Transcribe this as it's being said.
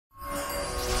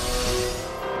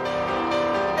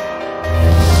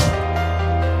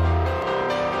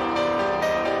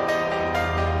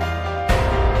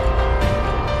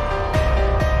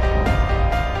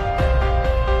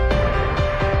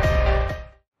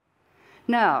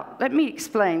Now, let me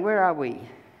explain. Where are we?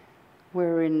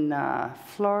 We're in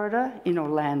Florida, in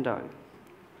Orlando.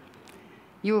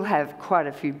 You'll have quite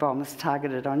a few bombs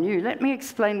targeted on you. Let me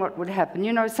explain what would happen.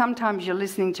 You know, sometimes you're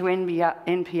listening to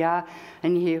NPR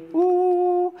and you hear,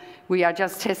 ooh, we are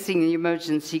just testing the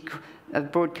emergency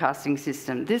broadcasting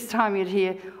system. This time you'd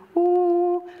hear,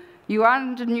 ooh, you are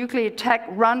under nuclear attack,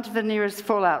 run to the nearest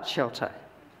fallout shelter.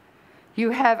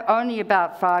 You have only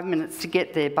about 5 minutes to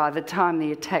get there by the time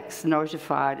the attack's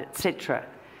notified, etc.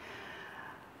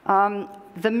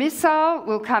 The missile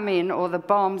will come in, or the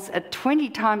bombs, at 20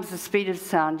 times the speed of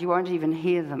sound. You won't even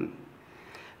hear them.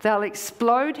 They'll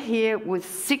explode here with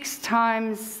 6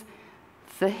 times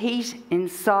the heat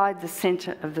inside the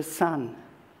centre of the sun.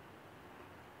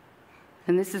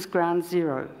 And this is ground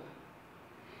zero.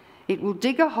 It will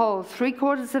dig a hole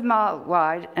 3/4 of a mile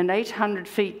wide and 800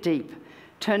 feet deep,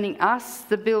 turning us,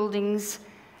 the buildings,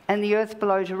 and the earth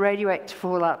below to radioactive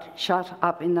fallout shut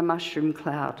up in the mushroom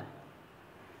cloud.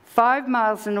 5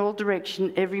 miles in all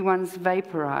directions, everyone's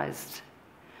vaporized.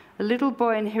 A little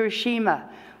boy in Hiroshima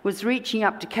was reaching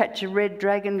up to catch a red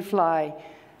dragonfly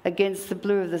against the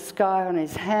blue of the sky on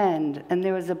his hand, and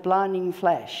there was a blinding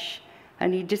flash,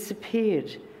 and he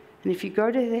disappeared. And if you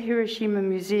go to the Hiroshima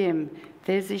Museum,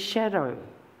 there's his shadow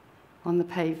on the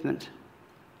pavement.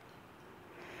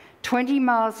 20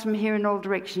 miles from here in all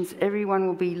directions, everyone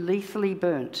will be lethally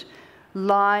burnt,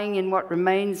 lying in what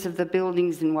remains of the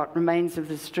buildings and what remains of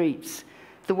the streets.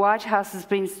 The White House has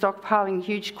been stockpiling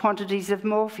huge quantities of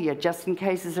morphia just in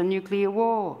case there's a nuclear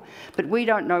war. But we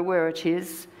don't know where it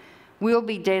is. We'll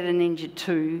be dead and injured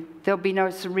too. There'll be no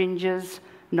syringes,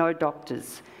 no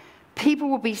doctors. People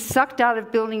will be sucked out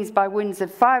of buildings by winds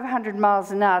of 500 miles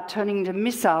an hour, turning into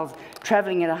missiles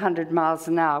travelling at 100 miles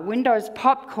an hour. Windows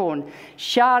popcorn,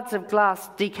 shards of glass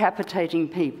decapitating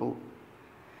people.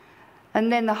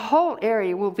 And then the whole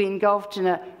area will be engulfed in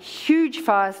a huge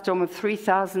firestorm of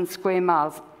 3,000 square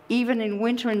miles. Even in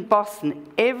winter in Boston,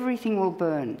 everything will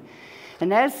burn.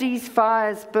 And as these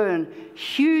fires burn,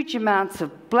 huge amounts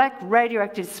of black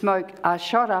radioactive smoke are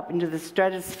shot up into the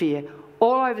stratosphere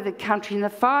all over the country, and the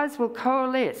fires will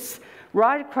coalesce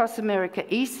right across America,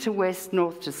 east to west,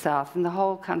 north to south, and the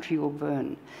whole country will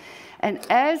burn. And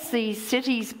as these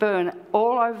cities burn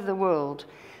all over the world,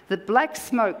 the black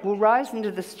smoke will rise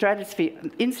into the stratosphere.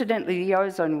 Incidentally, the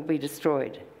ozone will be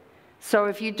destroyed. So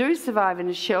if you do survive in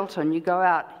a shelter and you go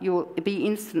out, you'll be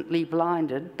instantly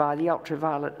blinded by the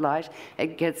ultraviolet light.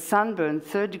 It gets sunburn,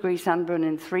 3rd-degree sunburn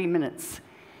in 3 minutes.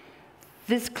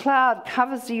 This cloud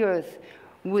covers the earth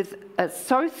with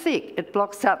so thick it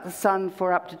blocks out the sun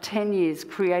for up to 10 years,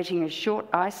 creating a short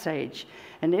ice age,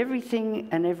 and everything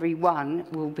and everyone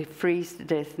will freeze to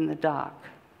death in the dark.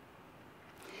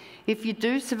 If you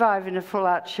do survive in a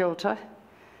fallout shelter,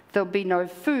 there'll be no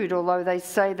food, although they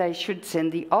say they should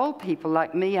send the old people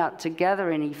like me out to gather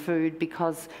any food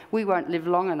because we won't live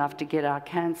long enough to get our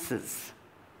cancers.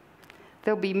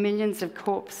 There'll be millions of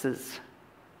corpses.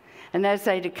 And as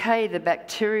they decay, the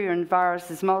bacteria and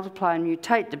viruses multiply and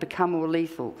mutate to become more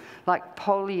lethal, like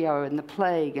polio and the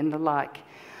plague and the like.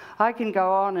 I can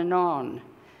go on,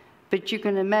 but you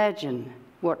can imagine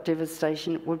what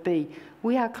devastation it would be.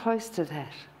 We are close to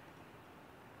that.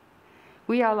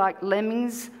 We are like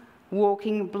lemmings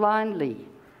walking blindly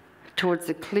towards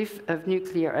the cliff of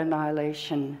nuclear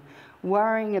annihilation,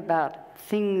 worrying about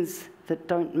things that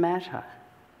don't matter.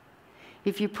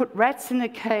 If you put rats in a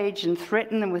cage and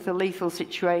threaten them with a lethal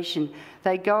situation,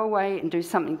 they go away and do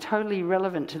something totally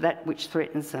relevant to that which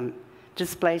threatens them,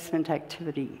 displacement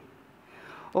activity.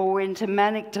 Or into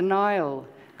manic denial,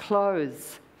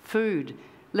 clothes, food.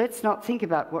 Let's not think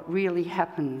about what really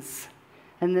happens.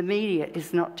 And the media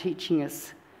is not teaching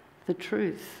us the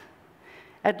truth.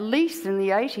 At least in the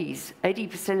 80s,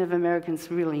 80% of Americans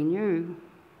really knew.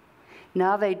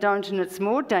 Now they don't, and it's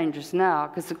more dangerous now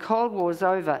because the Cold War's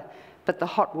over, but the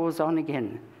hot war's on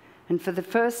again. And for the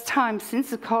first time since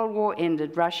the Cold War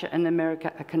ended, Russia and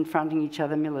America are confronting each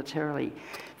other militarily.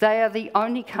 They are the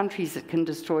only countries that can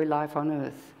destroy life on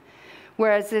Earth.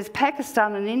 Whereas there's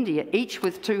Pakistan and India, each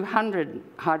with 200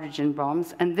 hydrogen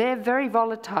bombs, and they're very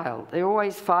volatile. They're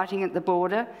always fighting at the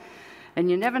border, and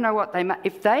you never know what they might.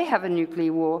 If they have a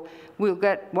nuclear war, we'll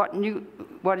get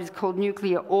what is called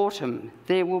nuclear autumn.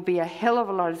 There will be a hell of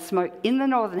a lot of smoke in the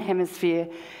Northern Hemisphere,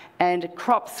 and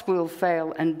crops will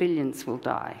fail and billions will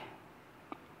die.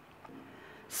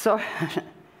 So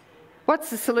what's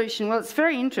the solution? Well, it's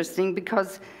very interesting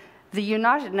because the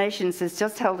United Nations has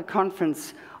just held a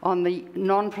conference on the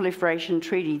Non-Proliferation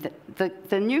Treaty.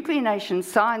 The nuclear nations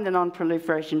signed the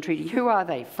Non-Proliferation Treaty. Who are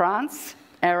they? France,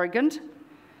 arrogant.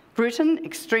 Britain,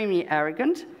 extremely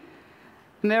arrogant.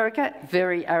 America,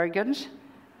 very arrogant.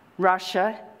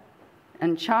 Russia,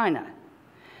 and China.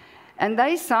 And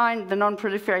they signed the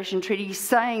Non-Proliferation Treaty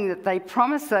saying that they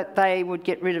promised that they would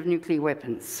get rid of nuclear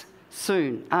weapons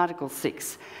soon, Article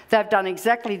 6. They've done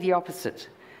exactly the opposite.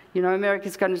 You know,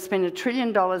 America's going to spend $1 trillion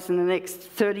in the next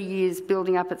 30 years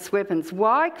building up its weapons.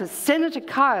 Why? Because Senator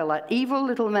Kyle, that evil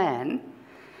little man,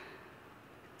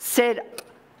 said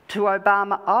to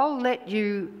Obama, I'll let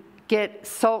you get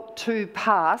SALT 2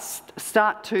 passed,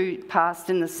 START 2 passed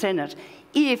in the Senate,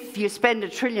 if you spend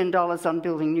 $1 trillion on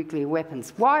building nuclear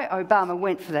weapons. Why Obama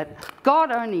went for that,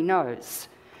 God only knows.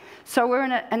 So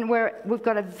we've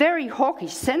got a very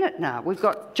hawkish Senate now. We've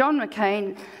got John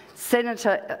McCain,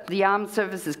 Senator, the Armed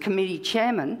Services Committee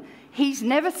chairman. He's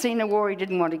never seen a war he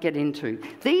didn't want to get into.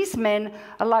 These men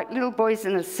are like little boys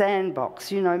in a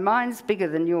sandbox. You know, mine's bigger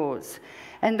than yours.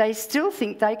 And they still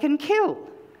think they can kill.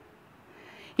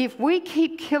 If we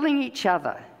keep killing each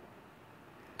other,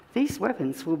 these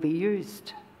weapons will be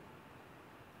used.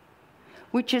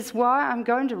 Which is why I'm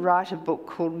going to write a book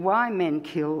called Why Men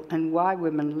Kill and Why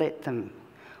Women Let Them.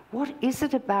 What is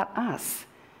it about us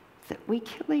that we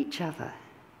kill each other?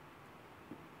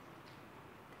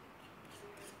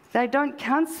 They don't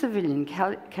count civilian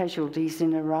casualties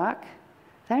in Iraq.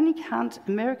 They only count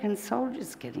American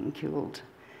soldiers getting killed.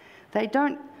 They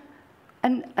don't,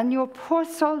 and your poor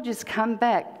soldiers come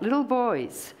back, little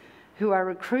boys who are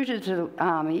recruited to the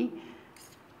army,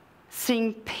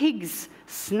 seeing pigs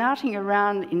snouting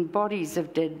around in bodies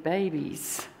of dead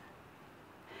babies.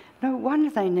 No wonder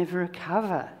they never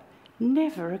recover,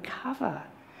 never recover.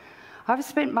 I've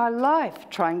spent my life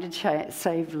trying to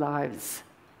save lives.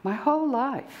 My whole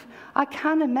life. I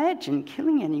can't imagine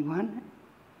killing anyone.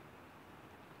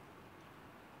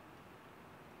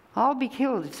 I'll be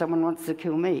killed if someone wants to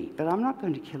kill me, but I'm not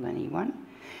going to kill anyone.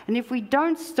 And if we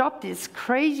don't stop this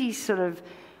crazy sort of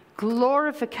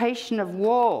glorification of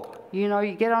war, you know,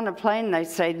 you get on a plane and they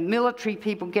say the military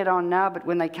people get on now, but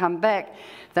when they come back,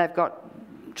 they've got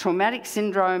traumatic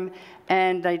syndrome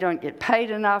and they don't get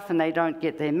paid enough and they don't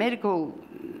get their medical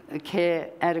care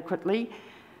adequately.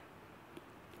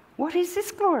 What is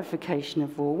this glorification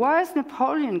of war? Why has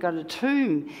Napoleon got a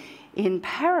tomb in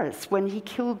Paris when he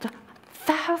killed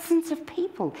thousands of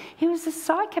people? He was a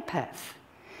psychopath.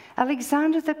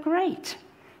 Alexander the Great,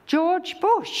 George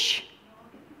Bush.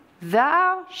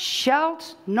 Thou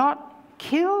shalt not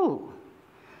kill.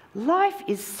 Life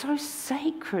is so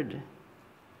sacred.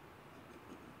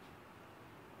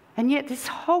 And yet this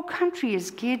whole country is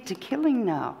geared to killing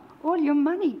now. All your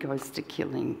money goes to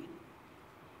killing.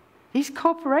 These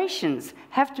corporations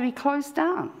have to be closed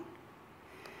down.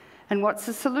 And what's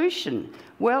the solution?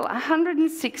 Well,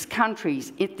 106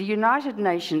 countries at the United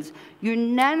Nations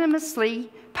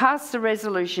unanimously passed a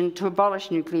resolution to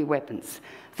abolish nuclear weapons.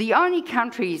 The only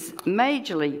countries,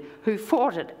 majorly, who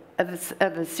fought it are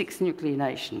the 6 nuclear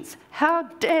nations. How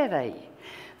dare they?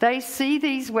 They see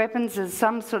these weapons as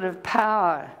some sort of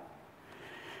power.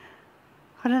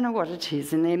 I don't know what it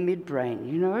is in their midbrain,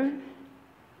 you know?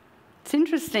 It's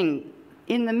interesting,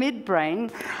 in the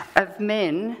midbrain of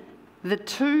men, the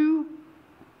 2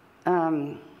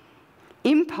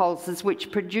 impulses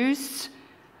which produce,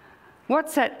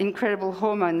 what's that incredible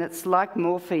hormone that's like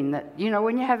morphine that, you know,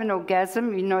 when you have an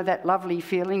orgasm, you know that lovely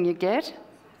feeling you get?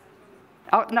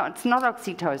 Oh, no, it's not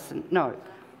oxytocin, no.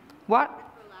 What?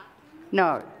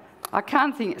 No, I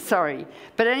can't think, sorry.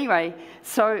 But anyway,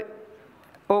 so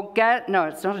no,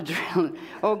 it's not adrenaline.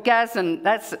 Orgasm,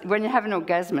 that's, when you have an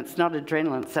orgasm, it's not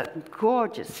adrenaline. It's that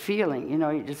gorgeous feeling, you know,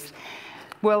 you just...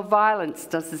 Well, violence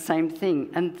does the same thing.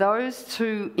 And those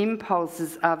 2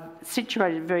 impulses are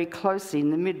situated very closely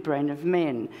in the midbrain of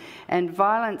men. And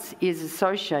violence is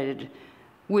associated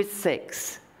with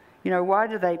sex. You know, why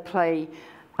do they play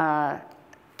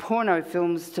porno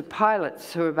films to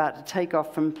pilots who are about to take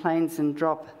off from planes and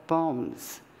drop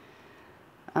bombs?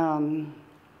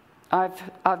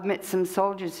 I've met some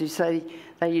soldiers who say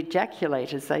they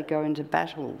ejaculate as they go into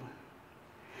battle.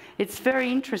 It's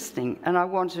very interesting, and I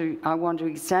want to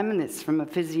examine this from a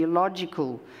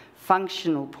physiological,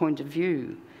 functional point of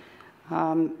view.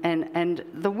 And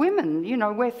the women, you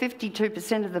know, we're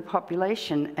 52% of the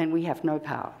population, and we have no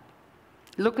power.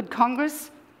 Look at Congress,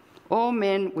 all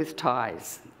men with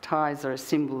ties. Ties are a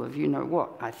symbol of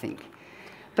you-know-what, I think.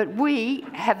 But we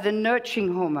have the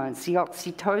nurturing hormones, the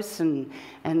oxytocin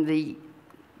and the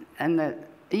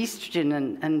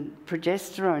estrogen and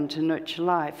progesterone to nurture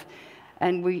life.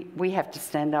 And we have to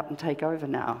stand up and take over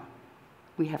now.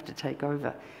 We have to take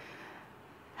over.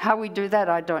 How we do that,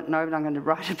 I don't know, but I'm going to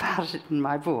write about it in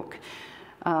my book.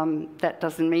 That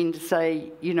doesn't mean to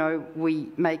say, you know, we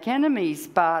make enemies,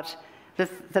 but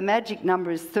The magic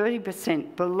number is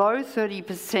 30%. Below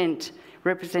 30%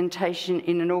 representation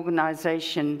in an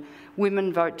organisation,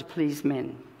 women vote to please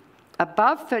men.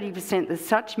 Above 30%, there's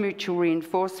such mutual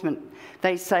reinforcement.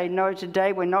 They say, no,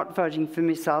 today we're not voting for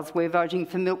missiles, we're voting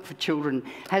for milk for children.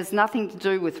 Has nothing to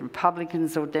do with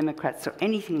Republicans or Democrats or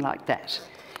anything like that.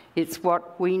 It's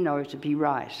what we know to be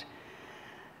right.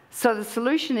 So the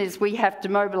solution is we have to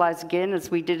mobilise again, as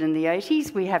we did in the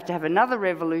 80s. We have to have another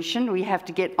revolution. We have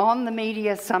to get on the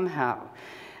media somehow.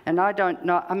 And I don't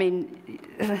know, I mean,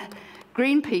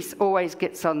 Greenpeace always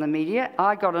gets on the media.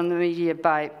 I got on the media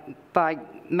by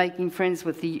making friends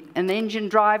with an engine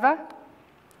driver.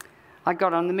 I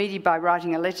got on the media by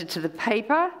writing a letter to the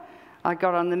paper. I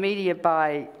got on the media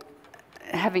by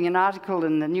having an article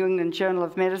in the New England Journal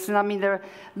of Medicine. I mean, there are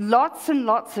lots and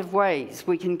lots of ways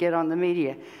we can get on the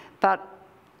media. But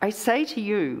I say to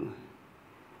you,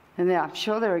 and I'm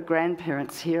sure there are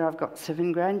grandparents here, I've got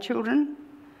 7 grandchildren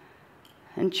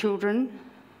and children,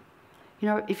 you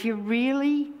know, if you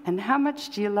really, and how much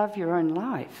do you love your own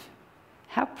life?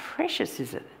 How precious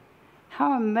is it?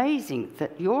 How amazing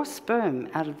that your sperm,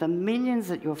 out of the millions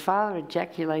that your father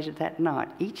ejaculated that night,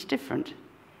 each different,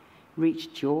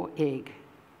 reached your egg.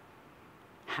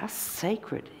 How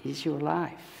sacred is your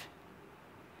life?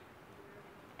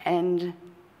 And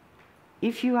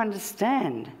if you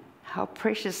understand how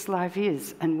precious life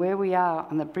is and where we are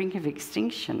on the brink of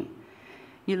extinction,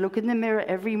 you look in the mirror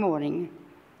every morning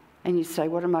and you say,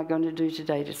 what am I going to do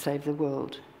today to save the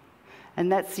world?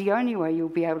 And that's the only way you'll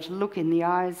be able to look in the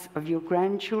eyes of your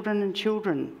grandchildren and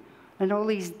children and all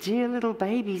these dear little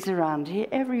babies around here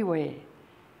everywhere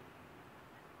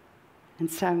and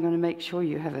say, I'm going to make sure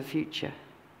you have a future.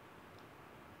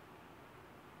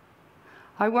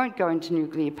 I won't go into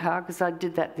nuclear power because I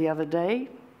did that the other day.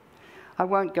 I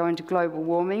won't go into global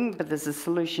warming, but there's a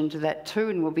solution to that too,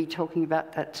 and we'll be talking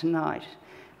about that tonight.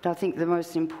 But I think the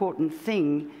most important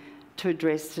thing to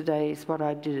address today is what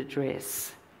I did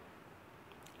address.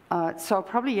 So I'll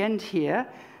probably end here,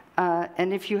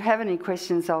 and if you have any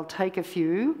questions, I'll take a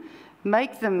few.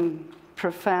 Make them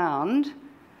profound,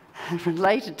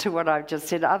 related to what I've just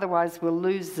said, otherwise we'll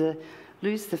lose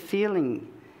the feeling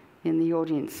in the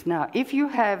audience. Now, if you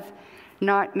have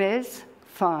nightmares,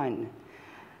 fine.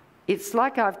 It's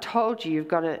like I've told you, you've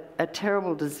got a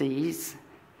terrible disease,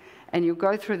 and you'll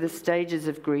go through the stages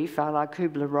of grief, a la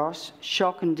Kubler-Ross,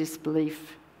 shock and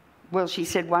disbelief. Well, she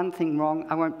said one thing wrong,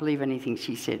 I won't believe anything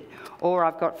she said. Or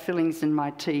I've got fillings in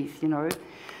my teeth, you know.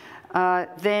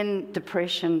 Then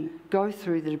depression, go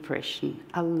through the depression.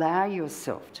 Allow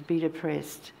yourself to be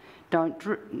depressed. Don't,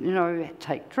 you know,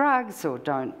 take drugs or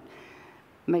don't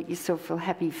make yourself feel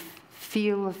happy.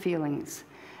 Feel the feelings.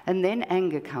 And then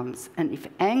anger comes. And if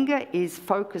anger is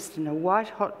focused in a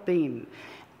white-hot beam,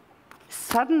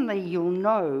 suddenly you'll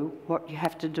know what you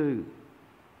have to do.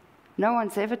 No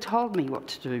one's ever told me what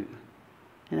to do.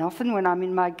 And often when I'm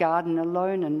in my garden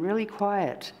alone and really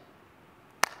quiet,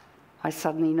 I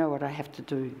suddenly know what I have to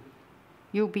do.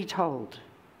 You'll be told.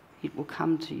 It will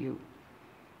come to you.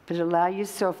 But allow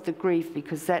yourself the grief,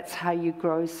 because that's how you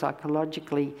grow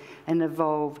psychologically and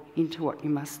evolve into what you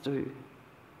must do.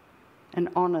 And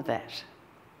honour that.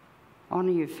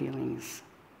 Honour your feelings.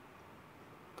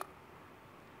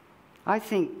 I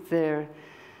think there are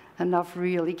enough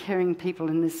really caring people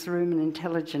in this room and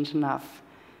intelligent enough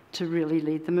to really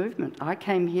lead the movement. I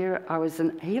came here, I was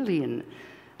an alien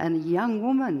and a young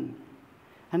woman,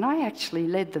 and I actually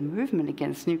led the movement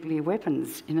against nuclear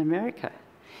weapons in America.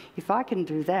 If I can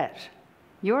do that,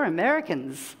 you're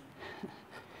Americans.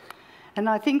 And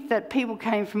I think that people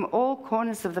came from all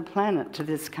corners of the planet to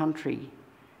this country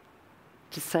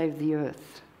to save the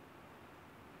earth.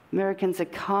 Americans are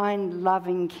kind,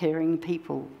 loving, caring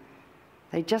people.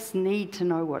 They just need to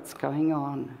know what's going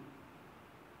on.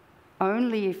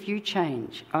 Only if you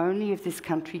change, only if this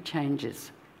country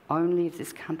changes, only if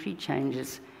this country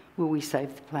changes will we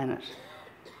save the planet.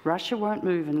 Russia won't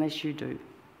move unless you do.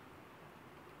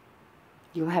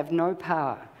 You'll have no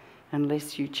power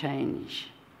unless you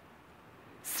change.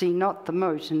 See not the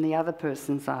mote in the other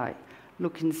person's eye.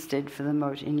 Look instead for the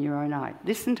mote in your own eye.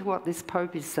 Listen to what this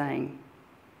Pope is saying.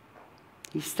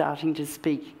 He's starting to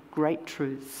speak great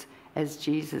truths as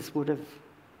Jesus would have.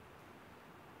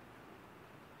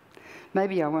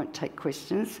 Maybe I won't take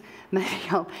questions. Maybe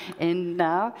I'll end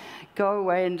now, go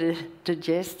away and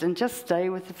digest and just stay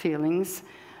with the feelings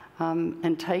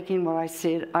and take in what I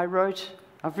said. I've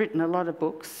written a lot of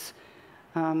books.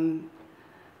 The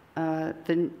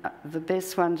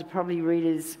best one to probably read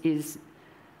is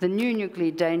The New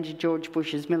Nuclear Danger, George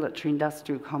Bush's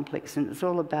Military-Industrial Complex, and it's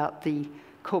all about the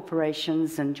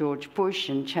corporations and George Bush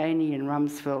and Cheney and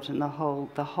Rumsfeld and the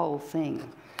whole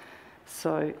thing.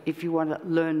 So if you want to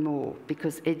learn more,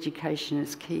 because education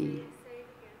is key.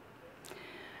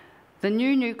 The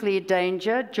new nuclear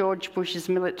danger, George Bush's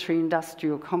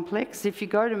military-industrial complex. If you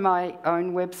go to my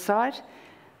own website,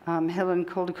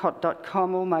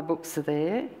 helencaldicott.com, all my books are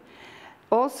there.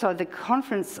 Also, the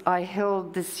conference I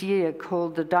held this year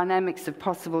called The Dynamics of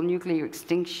Possible Nuclear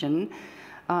Extinction,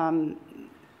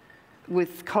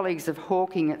 with colleagues of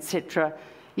Hawking, etc.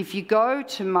 If you go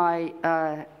to my,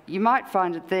 you might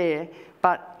find it there,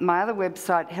 but my other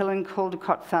website,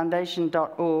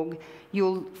 helencaldicottfoundation.org,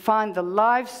 you'll find the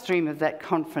live stream of that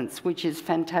conference, which is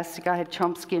fantastic. I had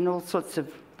Chomsky and all sorts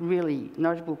of really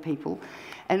notable people.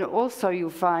 And also you'll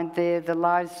find there the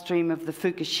live stream of the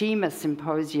Fukushima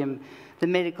Symposium, the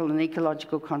medical and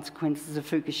ecological consequences of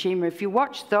Fukushima. If you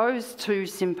watch those two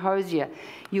symposia,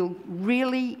 you'll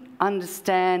really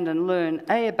understand and learn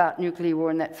A, about nuclear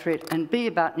war and that threat, and B,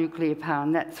 about nuclear power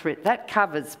and that threat. That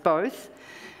covers both.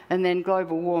 And then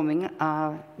global warming,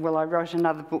 well, I wrote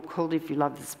another book called If You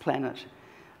Love This Planet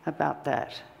about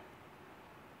that.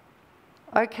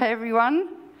 Okay,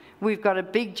 everyone, we've got a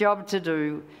big job to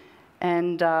do.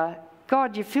 And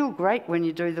God, you feel great when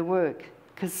you do the work,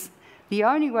 because the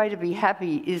only way to be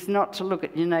happy is not to look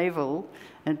at your navel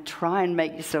and try and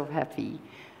make yourself happy.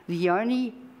 The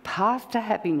only path to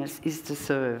happiness is to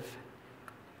serve.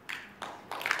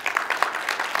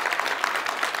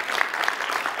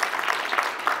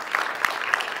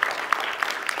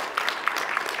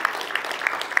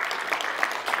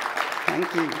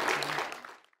 Thank you.